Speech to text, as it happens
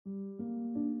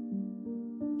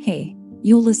Hey,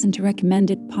 you'll listen to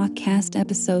recommended podcast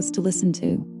episodes to listen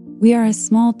to. We are a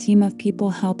small team of people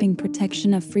helping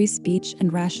protection of free speech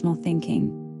and rational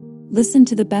thinking. Listen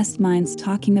to the best minds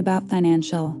talking about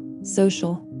financial,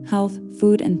 social, health,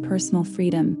 food, and personal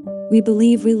freedom. We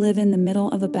believe we live in the middle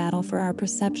of a battle for our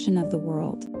perception of the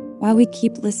world. While we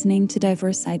keep listening to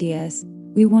diverse ideas,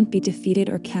 we won't be defeated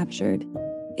or captured.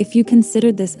 If you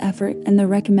considered this effort and the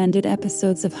recommended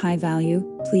episodes of high value,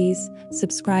 please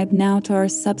subscribe now to our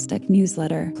Substack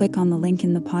newsletter. Click on the link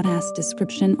in the podcast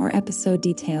description or episode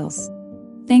details.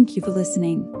 Thank you for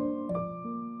listening.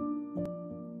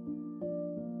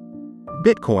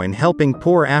 Bitcoin helping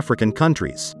poor African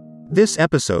countries. This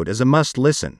episode is a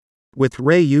must-listen. With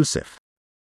Ray Youssef.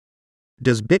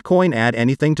 Does Bitcoin add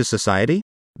anything to society?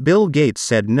 Bill Gates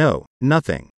said no,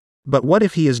 nothing. But what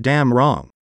if he is damn wrong?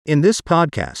 In this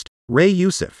podcast, Ray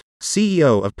Youssef,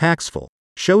 CEO of Paxful,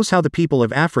 shows how the people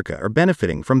of Africa are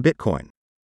benefiting from Bitcoin.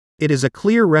 It is a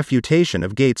clear refutation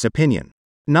of Gates' opinion.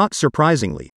 Not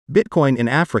surprisingly, Bitcoin in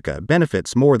Africa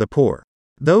benefits more the poor,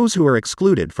 those who are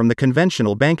excluded from the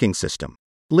conventional banking system.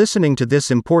 Listening to this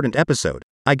important episode,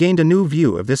 I gained a new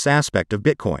view of this aspect of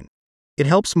Bitcoin. It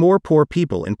helps more poor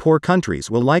people in poor countries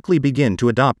will likely begin to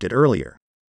adopt it earlier.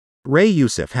 Ray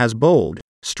Youssef has bold,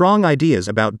 strong ideas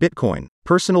about Bitcoin,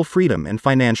 personal freedom and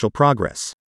financial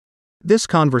progress. This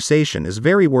conversation is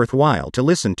very worthwhile to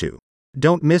listen to.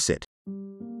 Don't miss it.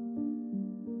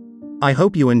 I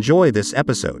hope you enjoy this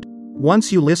episode.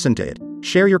 Once you listen to it,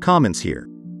 share your comments here.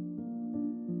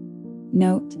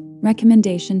 Note: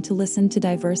 recommendation to listen to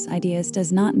diverse ideas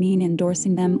does not mean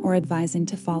endorsing them or advising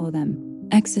to follow them.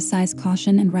 Exercise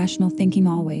caution and rational thinking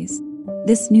always.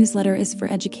 This newsletter is for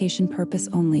education purpose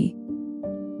only.